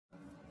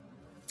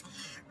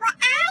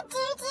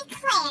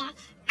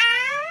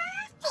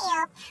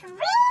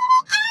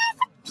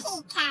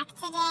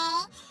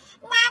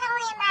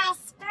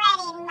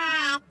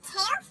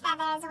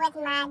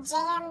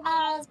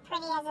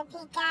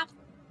peacock.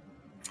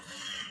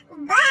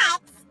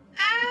 But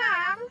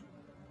I'm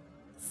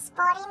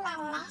sporting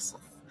my lashes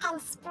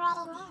and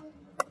spreading them.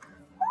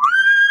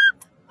 What?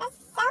 That's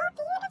so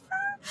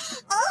beautiful.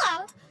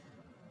 And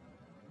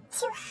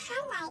to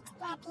highlight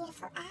my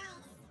beautiful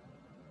eyes,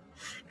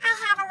 I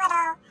have a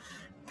little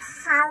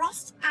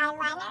polished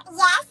eyeliner.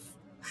 Yes,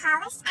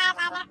 polished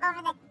eyeliner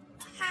over the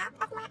top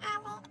of my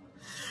eyelid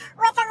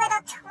with a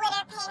little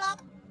Twitter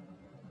painted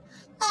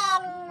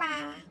in my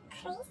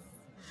crease.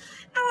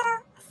 A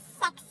little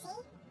sexy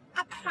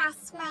across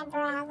my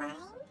brow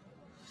line.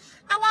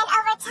 And then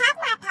over top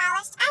my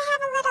polished, I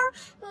have a little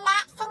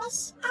matte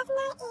finish of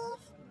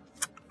Naive.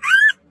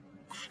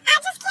 I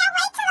just can't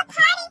wait till the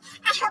party.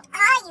 I hope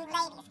all you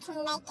ladies can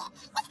make it.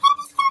 It's going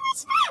to be so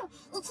much fun.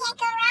 You can't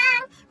go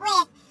wrong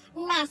with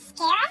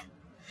mascara,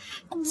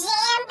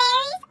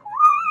 jamberries,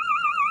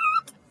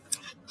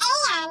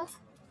 and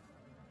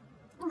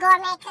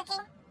gourmet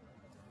cooking.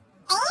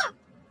 And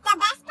the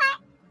best part,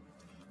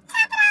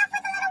 top it off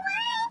with a little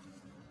wine.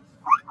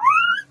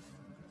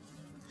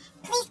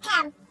 Please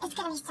come. It's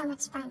going to be so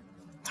much fun.